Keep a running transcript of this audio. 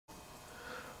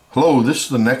Hello, this is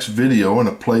the next video in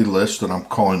a playlist that I'm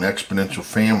calling Exponential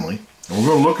Family. And we're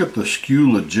going to look at the Skew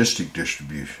Logistic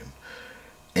Distribution.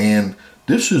 And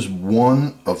this is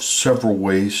one of several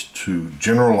ways to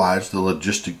generalize the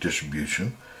logistic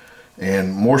distribution.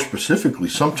 And more specifically,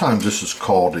 sometimes this is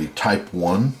called a Type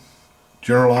 1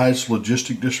 generalized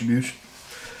logistic distribution.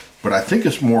 But I think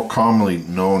it's more commonly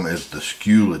known as the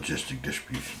Skew Logistic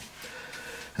Distribution.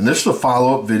 And this is a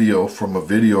follow-up video from a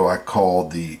video I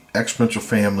called the Exponential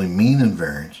Family Mean and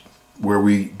Variance, where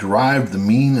we derived the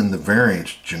mean and the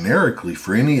variance generically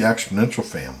for any exponential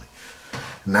family.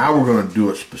 Now we're going to do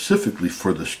it specifically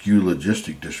for the Skew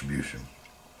Logistic Distribution.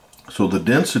 So the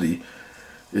density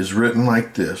is written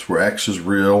like this, where x is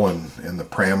real and the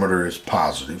parameter is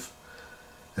positive.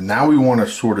 And now we want to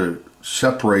sort of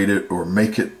separate it or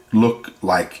make it look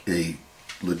like a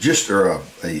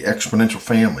exponential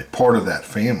family, part of that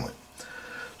family.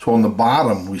 So on the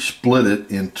bottom we split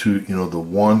it into, the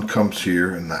 1 comes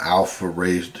here and the alpha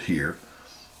raised here,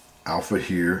 alpha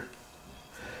here.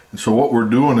 And so what we're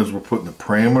doing is we're putting the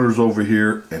parameters over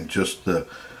here and just the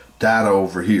data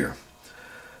over here.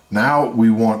 Now we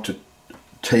want to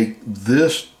take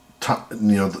this times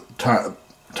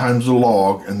the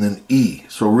log and then e.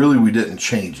 So really we didn't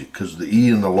change it because the e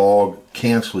and the log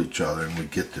cancel each other and we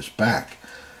get this back.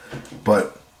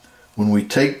 But when we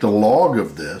take the log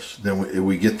of this, then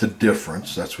we get the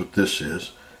difference. That's what this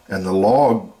is. And the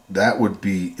log, that would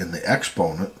be in the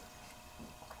exponent,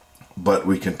 but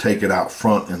we can take it out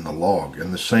front in the log.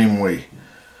 In the same way,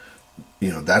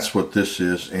 that's what this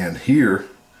is. And here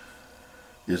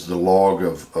is the log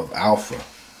of alpha.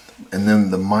 And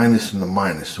then the minus and the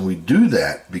minus. And we do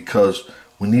that because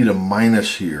we need a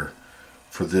minus here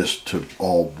for this to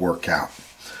all work out.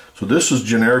 So this is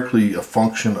generically a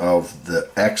function of the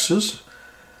x's.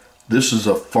 This is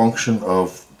a function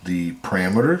of the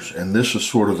parameters, and this is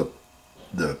sort of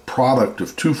the product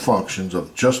of two functions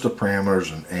of just the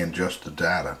parameters and just the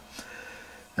data.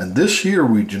 And this here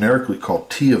we generically call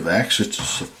t of x. It's a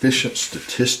sufficient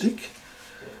statistic,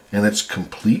 and it's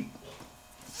complete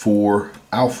for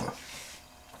alpha.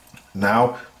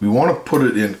 Now we want to put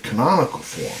it in canonical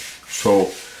form. So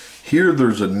here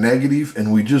there's a negative,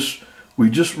 and we just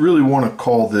really want to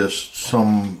call this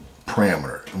some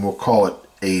parameter, and we'll call it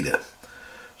eta.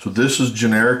 So this is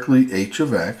generically h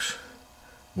of x.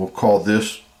 We'll call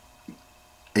this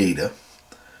eta.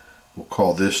 We'll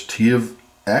call this t of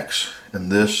x,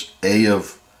 and this a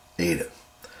of eta.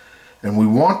 And we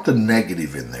want the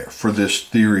negative in there for this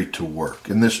theory to work.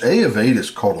 And this a of eta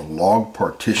is called a log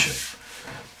partition,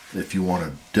 if you want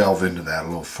to delve into that a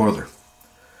little further.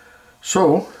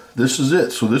 So this is it.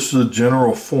 So this is a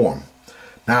general form.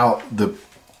 Now, the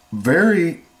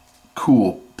very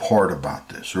cool part about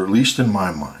this, or at least in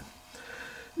my mind,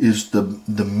 is the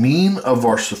mean of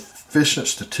our sufficient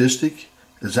statistic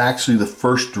is actually the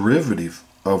first derivative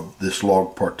of this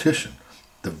log partition.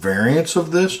 The variance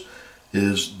of this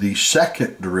is the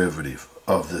second derivative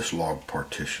of this log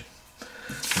partition.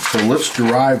 And so let's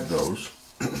derive those.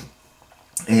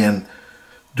 And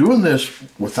doing this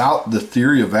without the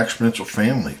theory of exponential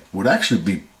family would actually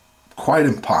be quite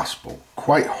impossible,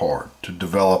 quite hard to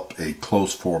develop a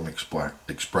closed form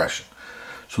expression.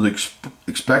 So the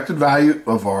expected value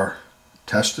of our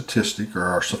test statistic, or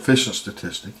our sufficient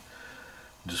statistic,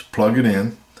 just plug it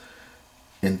in.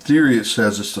 In theory it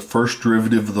says it's the first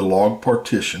derivative of the log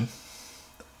partition,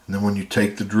 and then when you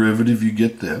take the derivative you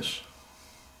get this,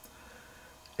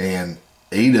 and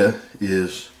eta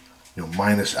is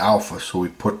minus alpha, so we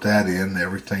put that in,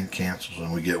 everything cancels,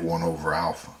 and we get 1 over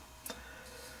alpha.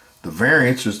 The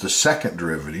variance is the second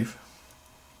derivative.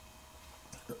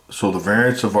 So the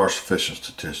variance of our sufficient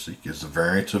statistic is the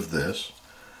variance of this,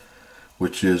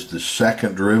 which is the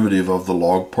second derivative of the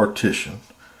log partition,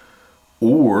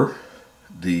 or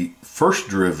the first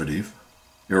derivative,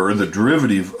 or the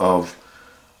derivative of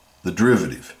the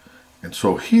derivative. And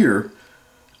so here,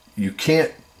 you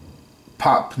can't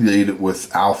populate it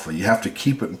with alpha. You have to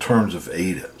keep it in terms of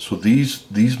eta. So these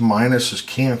minuses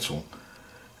cancel,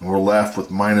 and we're left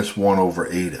with minus 1 over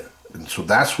eta. And so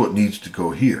that's what needs to go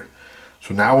here.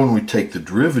 So now when we take the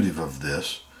derivative of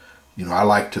this, I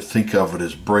like to think of it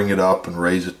as bring it up and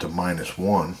raise it to minus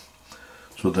 1.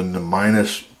 So then the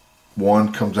minus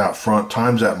 1 comes out front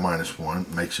times that minus 1,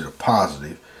 makes it a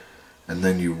positive. And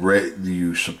then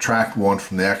you subtract 1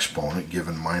 from the exponent,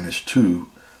 given minus 2,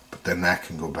 but then that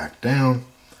can go back down.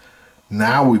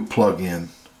 Now we plug in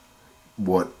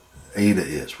what eta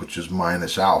is, which is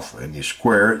minus alpha, and you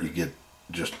square it, you get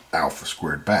just alpha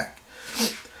squared back.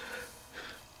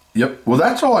 Yep, well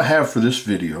that's all I have for this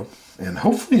video, and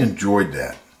hopefully you enjoyed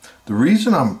that. The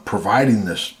reason I'm providing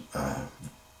this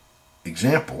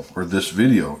example, or this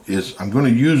video, is I'm going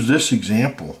to use this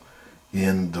example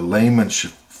in the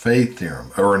Lehman-Shafay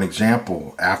theorem, or an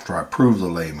example after I prove the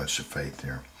Lehman-Shafay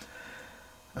theorem.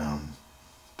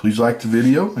 Please like the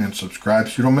video and subscribe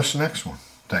so you don't miss the next one.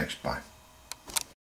 Thanks. Bye.